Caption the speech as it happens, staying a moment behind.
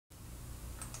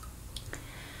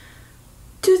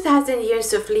2,000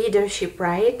 years of leadership,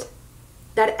 right?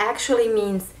 That actually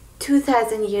means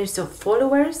 2,000 years of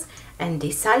followers and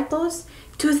disciples,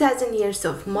 2,000 years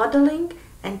of modeling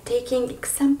and taking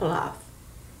example of,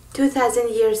 2,000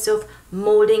 years of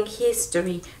molding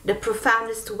history the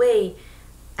profoundest way,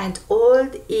 and all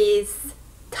is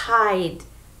tied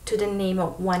to the name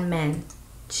of one man,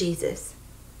 Jesus.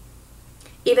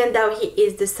 Even though he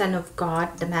is the Son of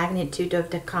God, the magnitude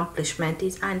of the accomplishment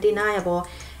is undeniable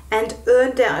and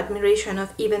earned the admiration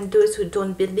of even those who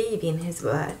don't believe in his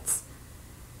words.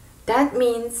 That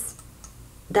means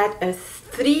that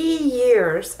 3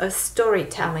 years of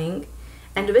storytelling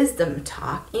and wisdom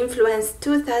talk influenced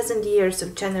 2,000 years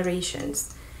of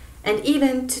generations. And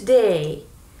even today,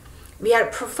 we are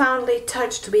profoundly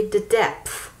touched with the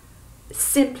depth,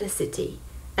 simplicity,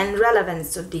 and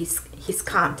relevance of his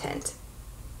content.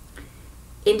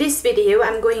 In this video,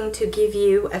 I'm going to give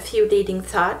you a few leading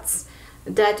thoughts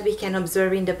that we can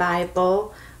observe in the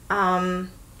Bible, and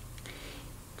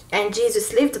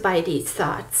Jesus lived by these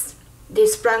thoughts. They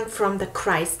sprung from the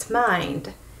Christ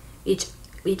mind,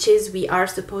 which is we are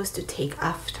supposed to take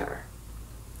after.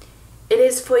 It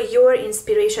is for your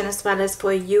inspiration as well as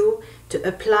for you to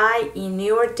apply in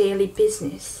your daily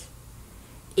business.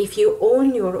 If you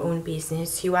own your own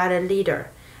business, you are a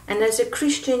leader, and as a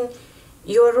Christian,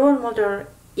 your role model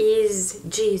is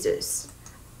Jesus.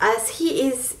 As he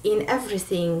is in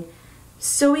everything,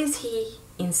 so is he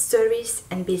in service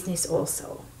and business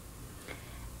also.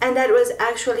 And that was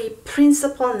actually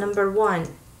principle number 1.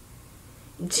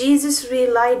 Jesus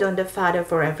relied on the Father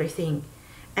for everything,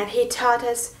 and he taught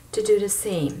us to do the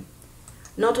same,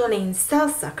 not only in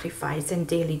self-sacrifice and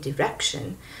daily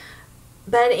direction,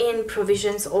 but in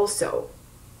provisions also.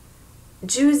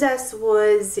 Judas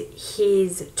was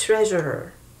his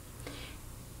treasurer.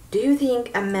 Do you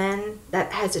think a man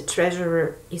that has a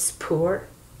treasurer is poor?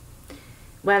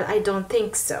 Well, I don't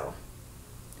think so.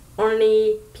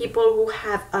 Only people who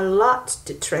have a lot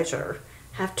to treasure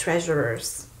have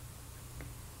treasurers.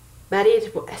 But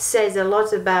it says a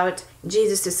lot about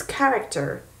Jesus'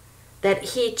 character that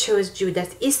he chose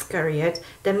Judas Iscariot,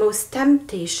 the most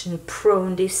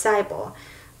temptation-prone disciple,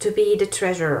 to be the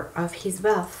treasurer of his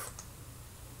wealth.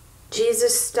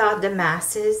 Jesus taught the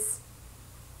masses,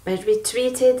 but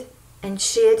retreated and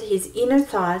shared his inner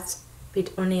thoughts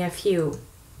with only a few.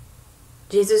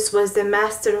 Jesus was the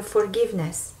master of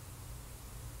forgiveness.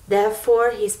 Therefore,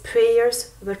 his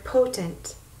prayers were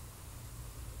potent.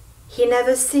 He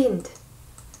never sinned.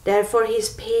 Therefore,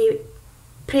 his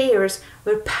prayers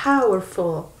were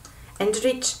powerful and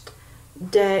reached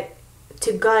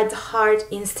to God's heart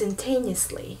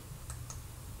instantaneously.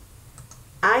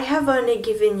 I have only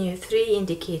given you 3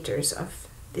 indicators of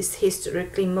this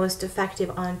historically most effective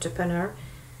entrepreneur,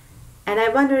 and I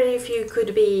wonder if you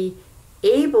could be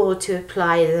able to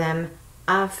apply them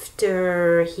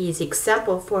after his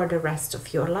example for the rest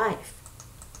of your life.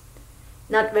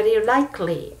 Not very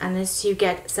likely unless you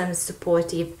get some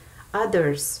supportive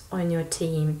others on your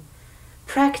team.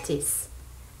 Practice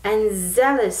and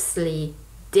zealously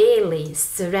daily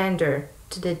surrender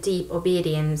to the deep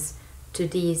obedience to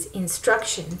these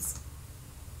instructions.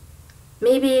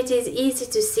 Maybe it is easy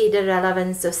to see the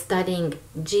relevance of studying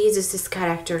Jesus'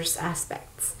 character's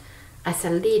aspects as a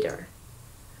leader.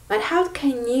 But how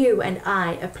can you and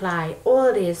I apply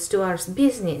all this to our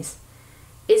business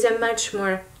is a much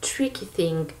more tricky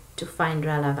thing to find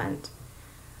relevant.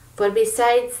 For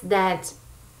besides that,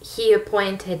 he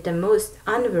appointed the most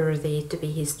unworthy to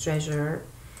be his treasurer,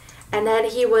 and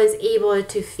that he was able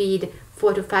to feed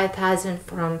 4,000 to 5,000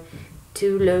 from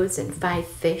 2 loaves and 5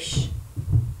 fish.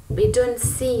 We don't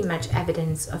see much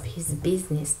evidence of his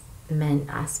businessman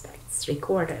aspects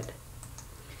recorded.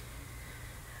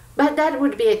 But that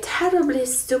would be a terribly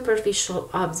superficial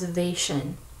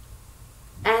observation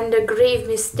and a grave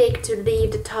mistake to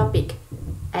leave the topic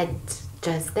at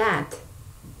just that.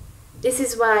 This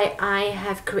is why I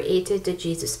have created the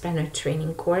Jesuspreneur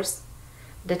training course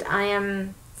that I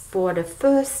am for the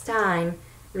first time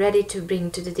ready to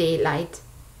bring to the daylight.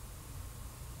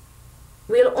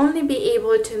 We'll only be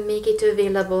able to make it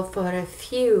available for a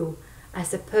few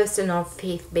as a personal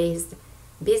faith-based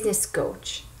business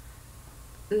coach.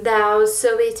 Thou,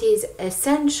 so it is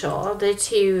essential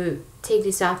that you take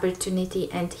this opportunity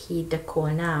and heed the call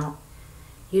now.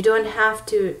 You don't have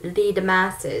to lead the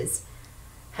masses,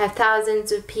 have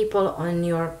thousands of people on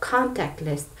your contact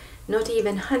list, not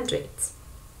even hundreds.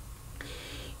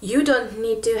 You don't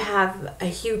need to have a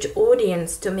huge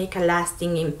audience to make a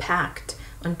lasting impact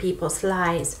on people's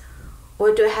lives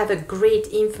or to have a great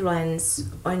influence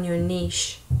on your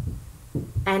niche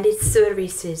and its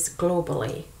services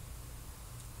globally.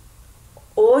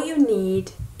 All you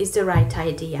need is the right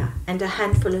idea and a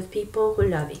handful of people who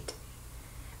love it.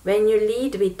 When you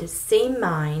lead with the same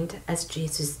mind as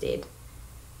Jesus did,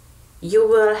 you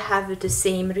will have the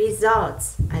same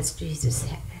results as Jesus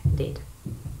did.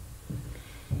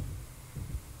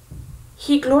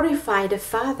 He glorified the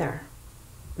Father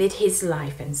with his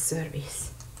life and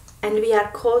service, and we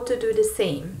are called to do the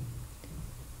same.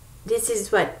 This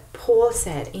is what Paul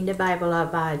said in the Bible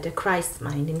about the Christ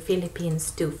mind in Philippians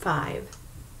 2:5.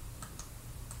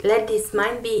 Let this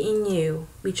mind be in you,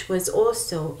 which was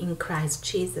also in Christ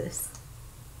Jesus.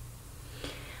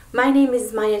 My name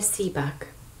is Maya Sibak,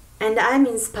 and I'm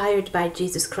inspired by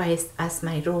Jesus Christ as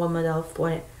my role model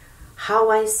for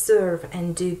how I serve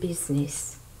and do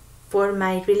business, for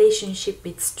my relationship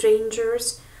with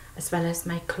strangers, as well as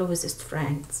my closest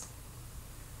friends.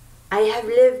 I have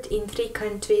lived in 3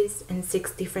 countries and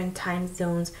 6 different time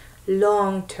zones,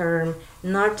 long term,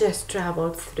 not just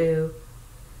traveled through.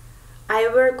 I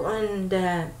work on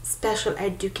the special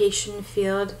education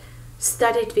field,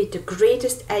 studied with the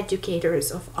greatest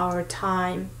educators of our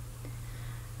time.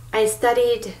 I'm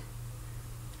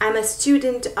a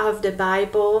student of the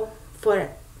Bible for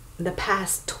the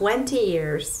past 20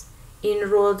 years,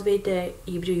 enrolled with the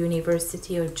Hebrew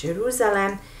University of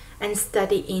Jerusalem, and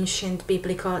study ancient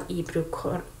biblical Hebrew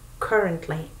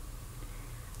currently.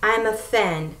 I'm a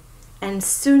fan and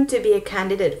soon to be a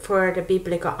candidate for the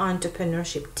Biblical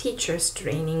Entrepreneurship Teachers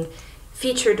Training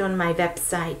featured on my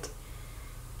website,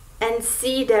 and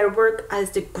see their work as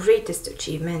the greatest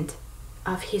achievement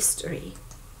of history.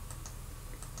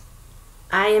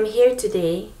 I am here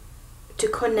today to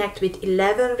connect with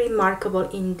 11 remarkable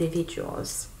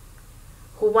individuals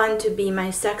who want to be my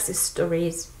success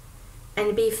stories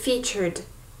and be featured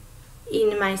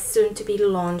in my soon-to-be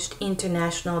launched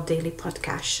international daily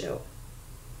podcast show.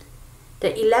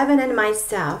 The 11 and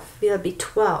myself will be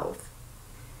 12,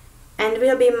 and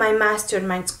will be my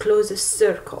mastermind's closest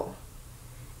circle,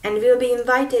 and will be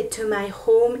invited to my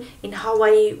home in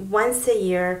Hawaii once a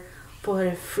year for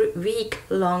a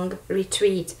week-long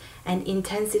retreat and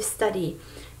intensive study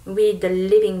with the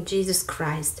living Jesus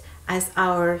Christ as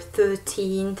our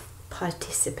 13th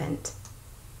participant.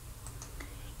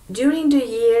 During the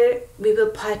year, we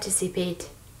will participate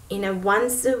in a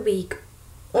once-a-week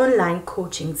online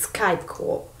coaching Skype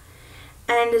call,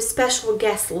 and a special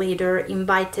guest leader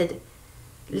invited at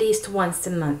least once a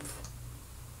month.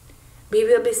 We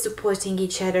will be supporting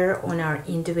each other on our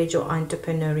individual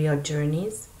entrepreneurial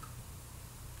journeys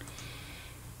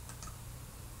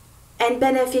and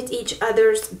benefit each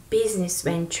other's business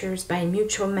ventures by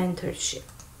mutual mentorship.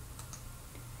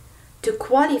 To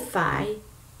qualify,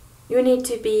 you need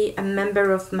to be a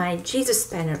member of my Jesus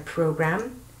Planner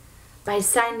program by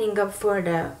signing up for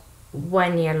the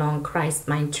 1-year-long Christ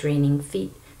Mind training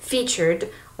featured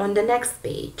on the next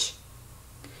page.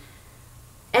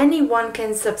 Anyone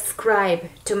can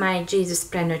subscribe to my Jesus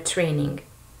Planner training,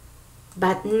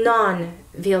 but none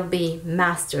will be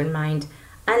mastermind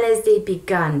unless they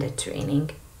begun the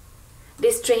training.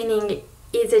 This training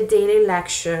is a daily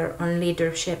lecture on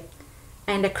leadership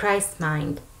and the Christ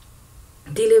Mind,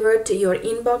 delivered to your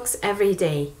inbox every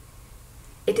day.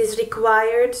 It is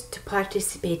required to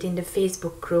participate in the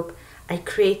Facebook group I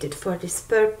created for this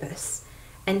purpose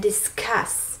and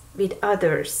discuss with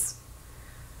others,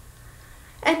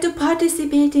 and to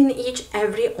participate in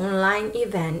every online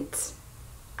event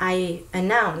I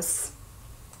announce.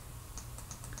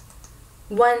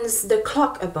 Once the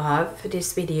clock above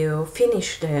this video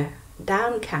finish the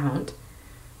down count,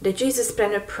 the Jesus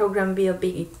Planner program will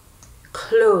be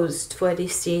closed for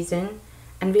this season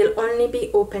and will only be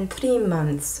open 3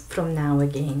 months from now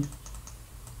again.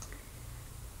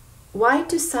 Why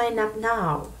to sign up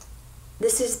now?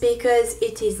 This is because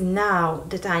it is now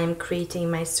that I am creating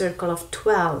my circle of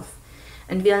 12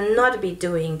 and will not be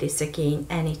doing this again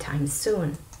anytime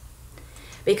soon.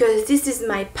 Because this is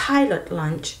my pilot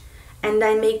launch, and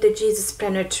I make the Jesus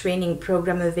Planner training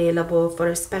program available for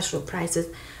a special price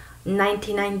of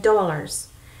 $99,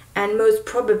 and most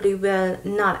probably will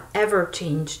not ever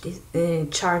charge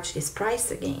this price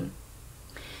again.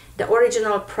 The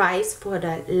original price for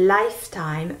the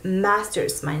lifetime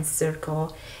Master's Mind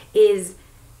Circle is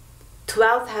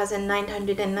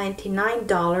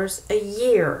 $12,999 a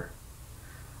year.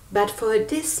 But for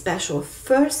this special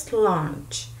first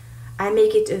launch, I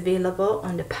make it available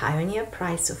on the Pioneer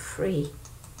price of free.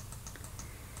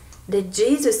 The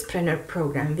Jesus Planner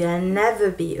program will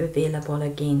never be available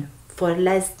again for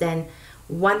less than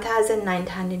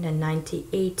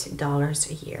 $1,998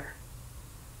 a year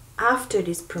after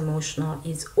this promotional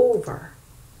is over.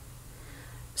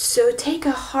 So take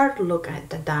a hard look at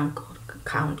the down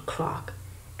count clock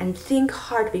And think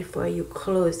hard before you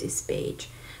close this page,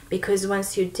 because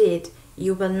once you did,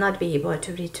 you will not be able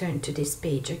to return to this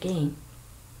page again.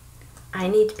 I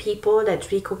need people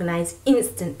that recognize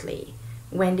instantly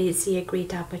when they see a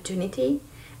great opportunity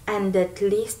and at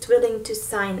least willing to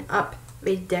sign up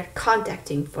with their contact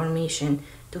information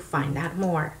to find out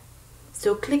more.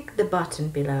 So click the button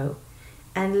below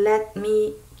and let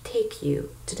me take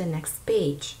you to the next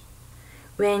page,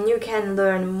 when you can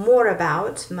learn more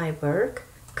about my work,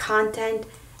 content,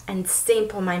 and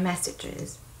sample my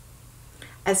messages,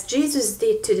 as Jesus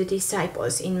did to the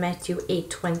disciples in Matthew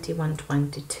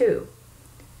 8:21-22.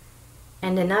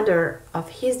 And another of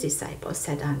his disciples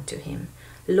said unto him,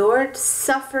 Lord,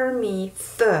 suffer me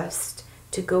first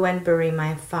to go and bury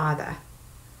my father.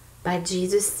 But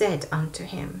Jesus said unto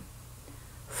him,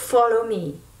 Follow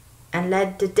me, and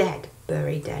let the dead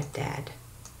bury their dead.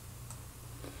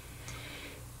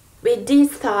 With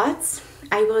these thoughts,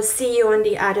 I will see you on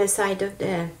the other side of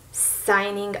the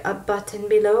signing up button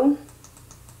below.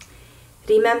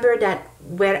 Remember that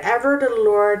wherever the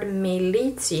Lord may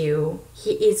lead you,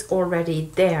 He is already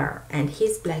there and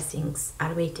His blessings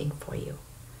are waiting for you.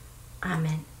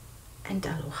 Amen and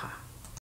aloha.